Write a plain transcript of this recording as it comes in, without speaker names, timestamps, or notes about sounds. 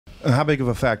And how big of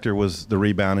a factor was the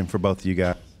rebounding for both of you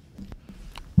guys?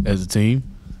 As a team,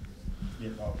 Yeah,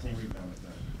 team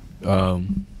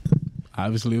rebounding.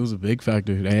 obviously it was a big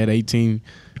factor. They had 18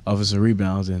 offensive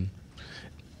rebounds, and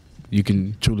you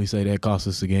can truly say that cost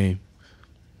us the game.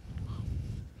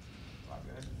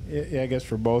 Yeah, I guess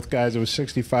for both guys it was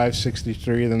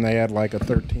 65-63. Then they had like a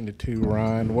 13-2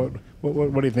 run. What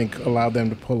do you think allowed them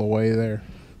to pull away there?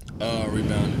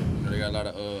 Rebounding. They got a lot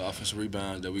of offensive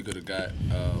rebounds that we could have got.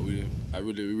 We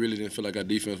really didn't feel like our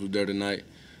defense was there tonight.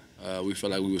 We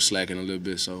felt like we were slacking a little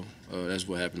bit, so that's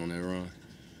what happened on that run.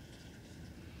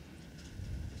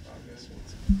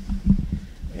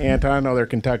 Anton, I know they're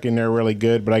Kentucky and they're really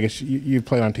good, but I guess you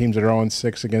played on teams that are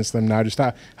 0-6 against them now. Just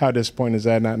how disappointing is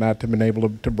that not to have been able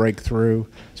to break through,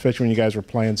 especially when you guys were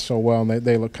playing so well and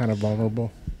they look kind of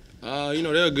vulnerable?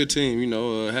 They're a good team.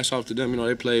 Hats off to them.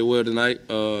 They played well tonight.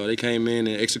 They came in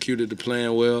and executed the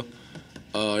plan well.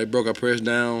 They broke our press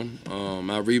down,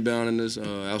 out-rebounded us,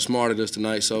 outsmarted us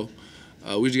tonight. So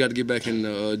we just got to get back in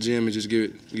the gym and just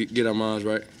get our minds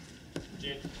right.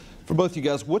 For both you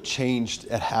guys, what changed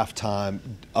at halftime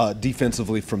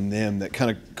defensively from them that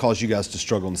kind of caused you guys to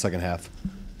struggle in the second half?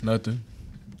 Nothing.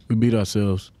 We beat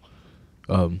ourselves.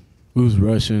 We was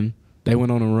rushing. They went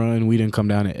on a run. We didn't come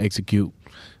down and execute.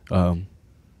 It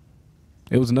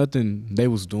was nothing they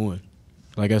was doing.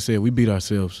 Like I said, we beat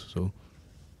ourselves. So.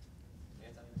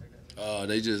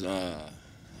 They just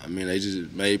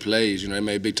made plays. They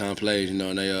made big time plays. And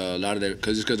they a lot of that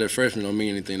because they're freshmen don't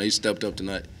mean anything. They stepped up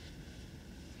tonight.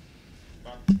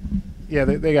 Yeah,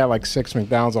 they got like 6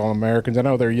 McDonald's All-Americans. I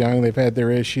know they're young, they've had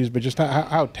their issues, but just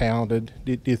how talented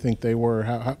do you think they were?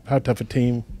 How tough a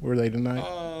team were they tonight?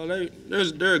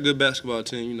 They're a good basketball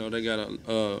team. They got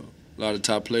a lot of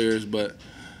top players, but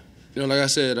like I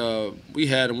said, we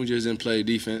had them. We just didn't play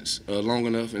defense long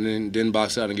enough, and then didn't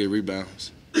box out and get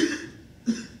rebounds.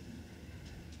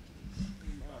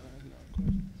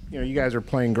 You guys are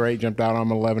playing great. Jumped out on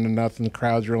them 11-0. The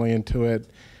crowd's really into it.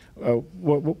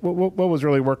 What was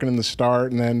really working in the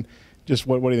start, and then just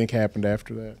what do you think happened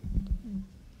after that?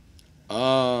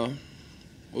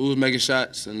 We was making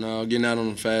shots and getting out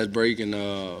on the fast break and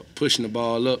pushing the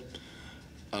ball up.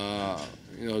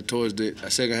 Towards the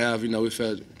second half, we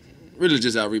felt really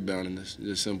just out-rebounding us.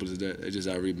 Just simple as that. They just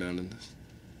out-rebounding us.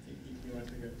 You want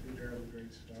to take a Daryl,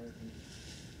 great start.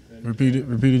 Repeat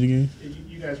it again.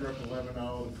 You guys were up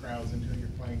 11-0. The crowd's into it. You're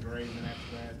playing great, and then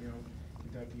after that,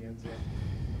 Kentucky ends up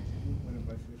winning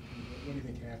by 15. What do you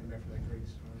think happened after that great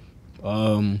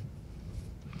start?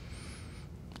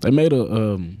 They made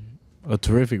a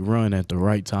terrific run at the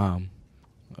right time.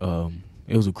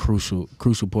 It was a crucial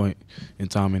point in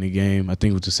time in the game. I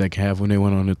think it was the second half when they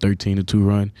went on the 13-2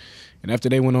 run. And after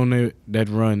they went on that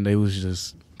run, they was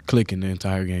just clicking the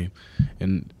entire game.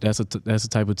 And that's the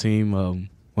type of team,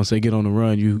 once they get on the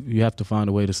run, you have to find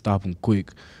a way to stop them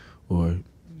quick, or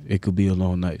it could be a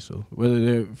long night. So whether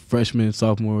they're freshman,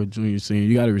 sophomore, junior, senior,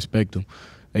 you got to respect them.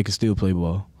 They can still play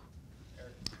ball.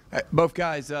 Both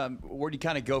guys, where do you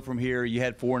kind of go from here? You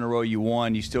had 4 in a row, you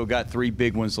won. You still got 3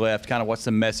 big ones left. Kind of what's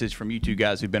the message from you two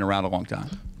guys who've been around a long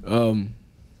time?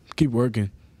 Keep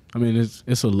working. I mean,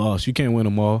 it's a loss. You can't win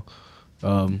them all.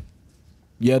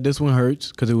 Yeah, this one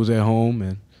hurts because it was at home,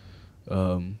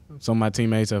 and some of my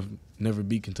teammates have never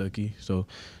beat Kentucky. So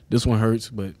this one hurts,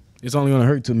 but it's only going to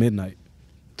hurt till midnight.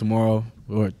 Tomorrow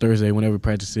or Thursday, whenever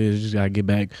practice is, you just got to get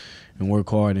back and work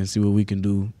hard and see what we can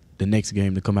do the next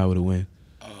game to come out with a win.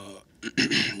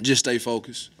 Just stay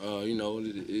focused.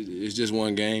 It's just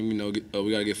one game. We got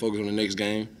to get focused on the next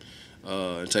game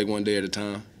and take one day at a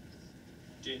time.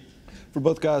 For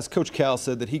both guys, Coach Cal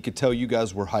said that he could tell you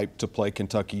guys were hyped to play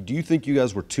Kentucky. Do you think you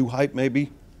guys were too hyped,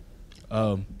 maybe? You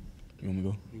want me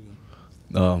to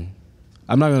go?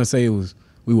 I'm not gonna say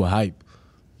we were hyped.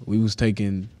 We was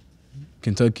taking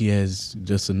Kentucky as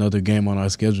just another game on our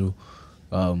schedule.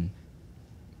 I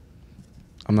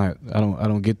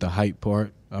don't get the hype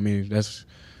part. I mean, if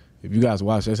you guys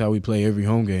watch, that's how we play every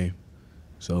home game.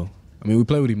 So, I mean, we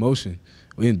play with emotion.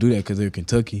 We didn't do that because they're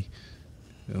Kentucky.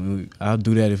 I'll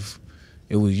do that if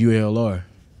it was ULR.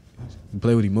 We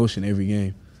play with emotion every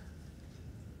game.